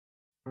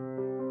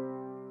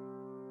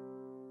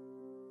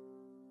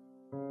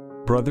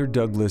Brother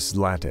Douglas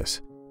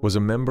Zlatis was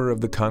a member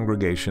of the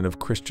Congregation of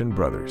Christian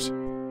Brothers.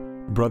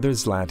 Brother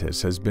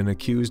Zlatis has been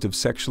accused of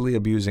sexually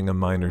abusing a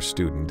minor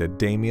student at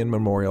Damien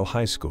Memorial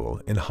High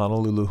School in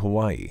Honolulu,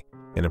 Hawaii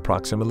in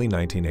approximately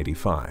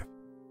 1985.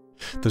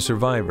 The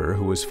survivor,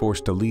 who was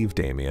forced to leave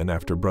Damien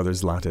after Brother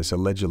Zlatis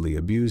allegedly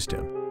abused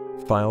him,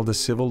 filed a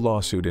civil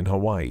lawsuit in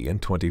Hawaii in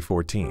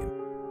 2014.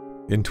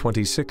 In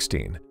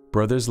 2016,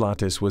 Brother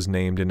Zlatis was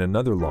named in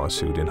another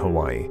lawsuit in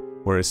Hawaii,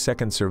 where a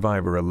second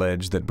survivor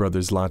alleged that Brother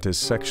Zlatis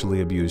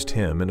sexually abused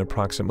him in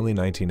approximately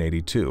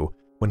 1982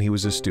 when he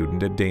was a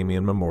student at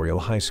Damien Memorial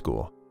High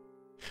School.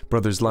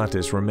 Brother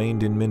Zlatis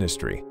remained in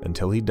ministry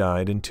until he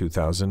died in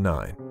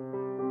 2009.